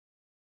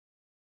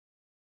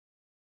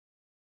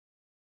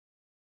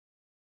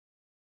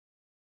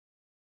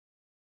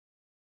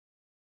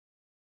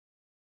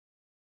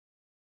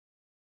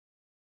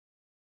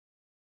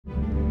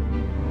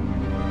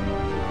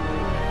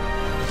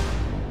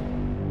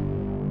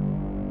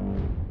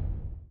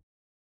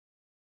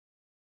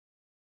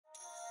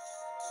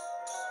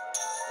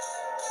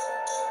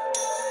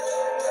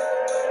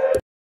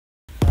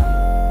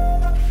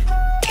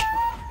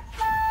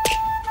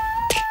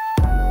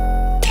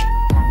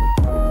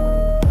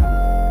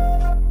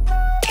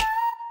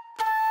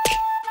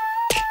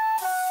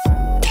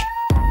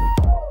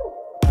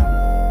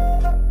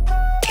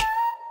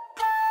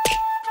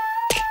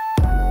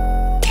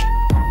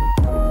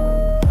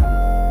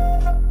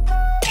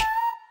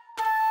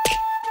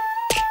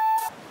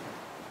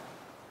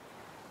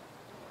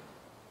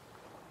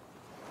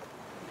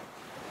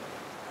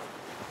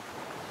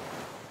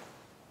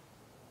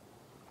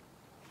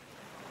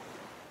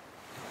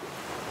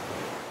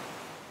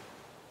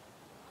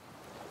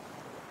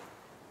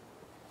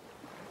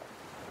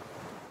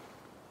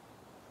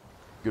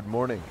Good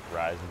morning.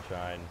 Rise and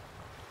shine.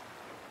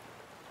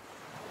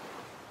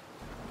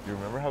 Do you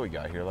remember how we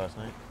got here last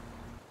night?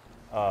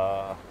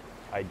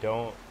 I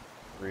don't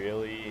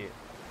really...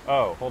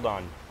 Oh, hold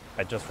on.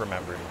 I just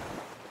remembered.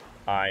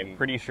 I'm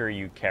pretty sure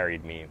you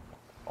carried me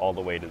all the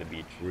way to the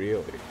beach.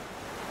 Really?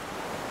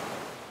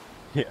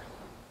 Yeah.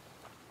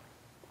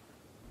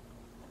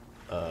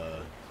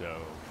 So...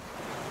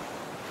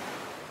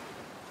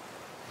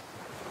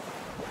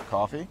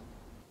 Coffee?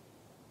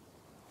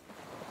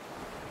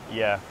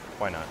 Yeah,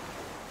 why not?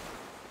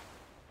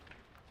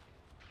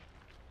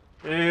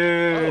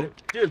 Dude,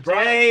 Dude,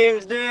 Brian.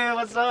 James, dude,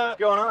 what's up? What's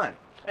going on?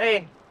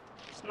 Hey,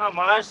 it's not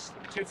much.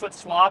 2-foot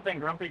swap and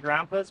grumpy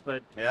grandpas,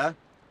 but Yeah?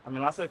 I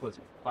mean, last week was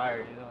fire.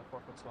 You know,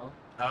 4-foot swap.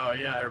 Oh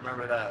yeah, I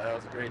remember that. That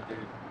was great, dude.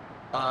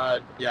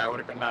 Yeah, I would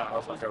have come out. I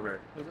was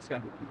over. Who's this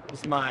guy?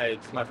 This is my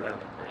friend.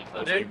 Oh,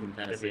 He's dude? from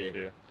Good Tennessee.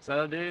 meeting you.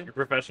 So, dude, You're a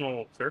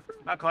professional surfer?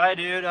 not quite,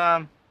 dude.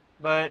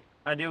 But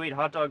I do eat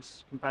hot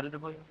dogs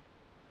competitively.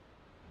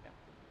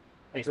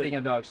 Hey, speaking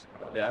of dogs,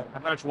 Yeah.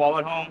 I've got a chihuahua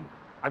at home.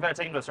 I've got to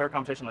take him to a surf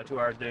competition in like 2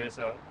 hours, dude.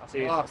 So I'll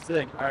see you. Oh,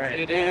 sick. All See right.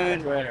 you,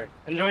 dude. Later.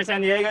 Enjoy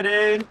San Diego,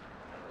 dude.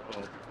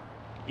 Oh.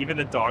 Even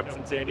the dogs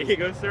in San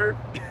Diego surf?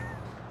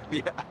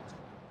 Yeah.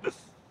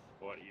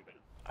 What even?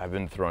 I've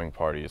been throwing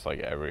parties like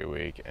every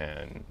week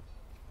and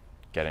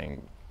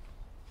getting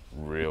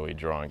really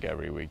drunk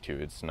every week too.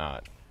 This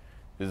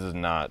is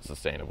not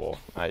sustainable.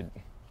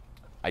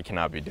 I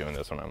cannot be doing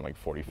this when I'm like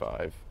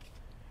 45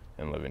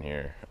 and living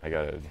here. I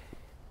gotta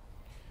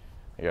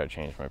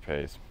change my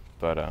pace.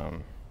 But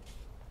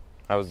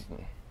I was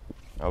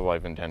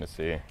life in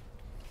Tennessee.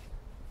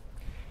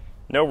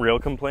 No real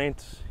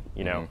complaints,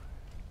 you know.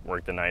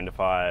 Work the 9 to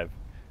 5,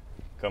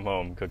 come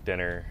home, cook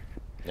dinner,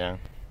 Yeah.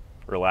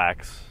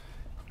 relax.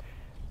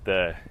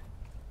 The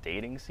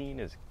dating scene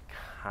is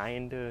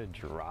kind of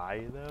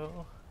dry,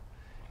 though,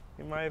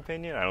 in my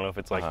opinion. I don't know if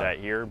it's like that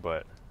here,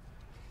 but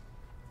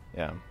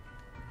Yeah.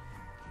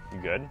 you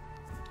good?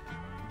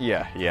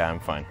 Yeah, I'm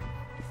fine.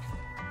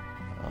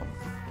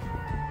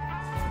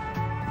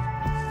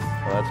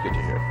 Well, that's good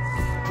to hear.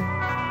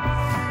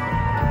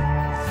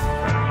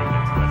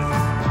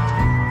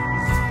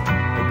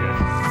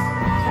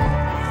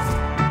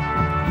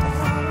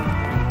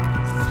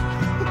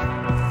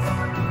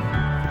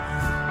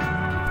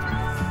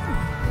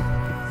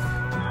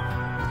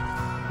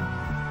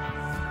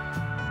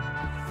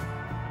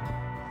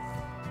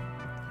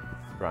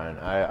 Brian,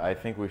 I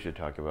think we should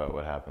talk about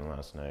what happened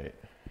last night.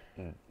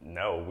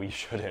 No, we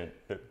shouldn't.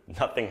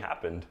 Nothing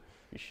happened.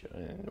 We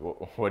shouldn't.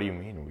 What do you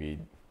mean? We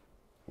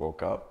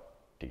woke up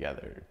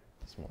together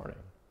this morning.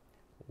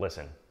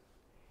 Listen,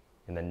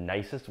 in the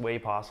nicest way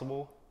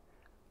possible,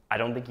 I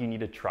don't think you need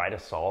to try to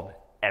solve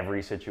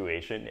every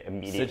situation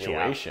immediately.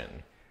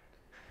 Situation?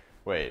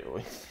 Wait,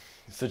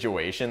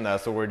 situation?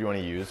 That's the word you want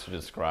to use to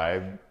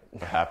describe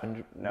what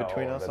happened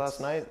between us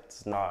last night?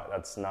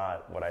 That's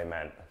not what I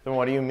meant. Then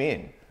what do you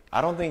mean? I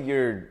don't think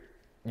you're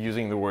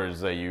using the words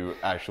that you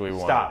actually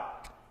want.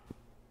 Stop.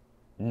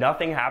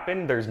 Nothing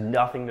happened. There's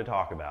nothing to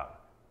talk about.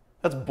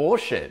 That's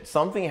bullshit.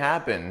 Something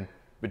happened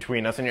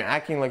between us and you're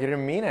acting like it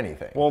didn't mean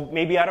anything. Well,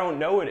 maybe I don't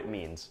know what it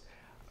means.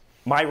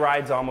 My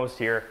ride's almost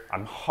here.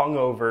 I'm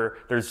hungover.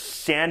 There's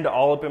sand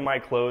all up in my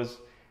clothes.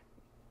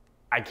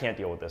 I can't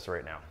deal with this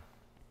right now.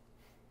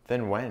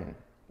 Then when?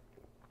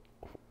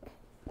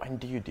 When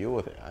do you deal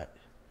with it?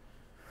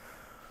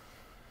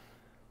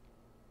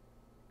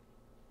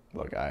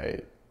 Look, I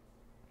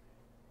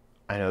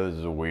know this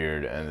is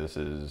weird and this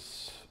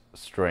is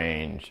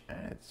strange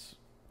and it's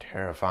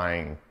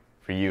terrifying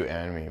for you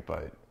and me,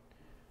 but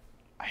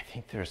I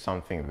think there's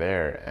something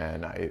there,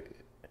 and I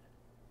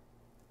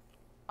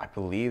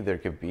believe there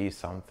could be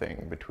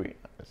something between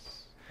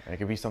us, and it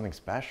could be something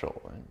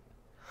special.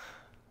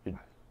 And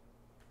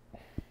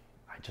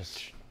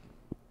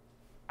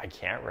I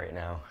can't right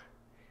now.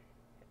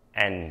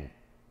 And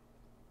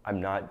I'm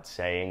not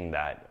saying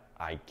that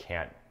I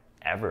can't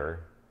ever.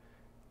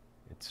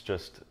 It's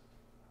just,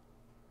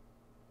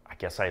 I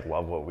guess I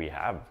love what we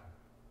have.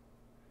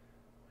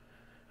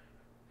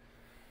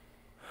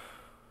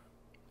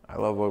 I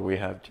love what we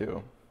have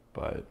too,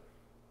 but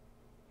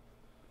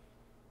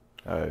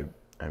I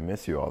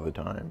miss you all the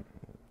time.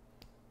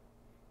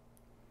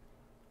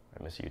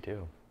 I miss you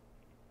too.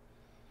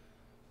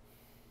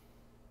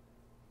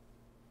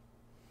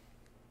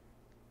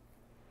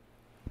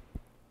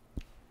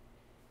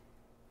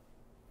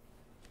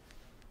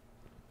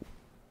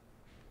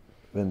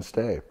 Then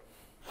stay.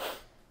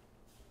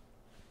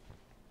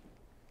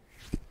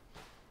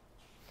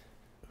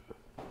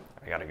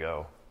 I gotta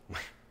go.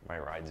 My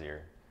ride's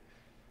here.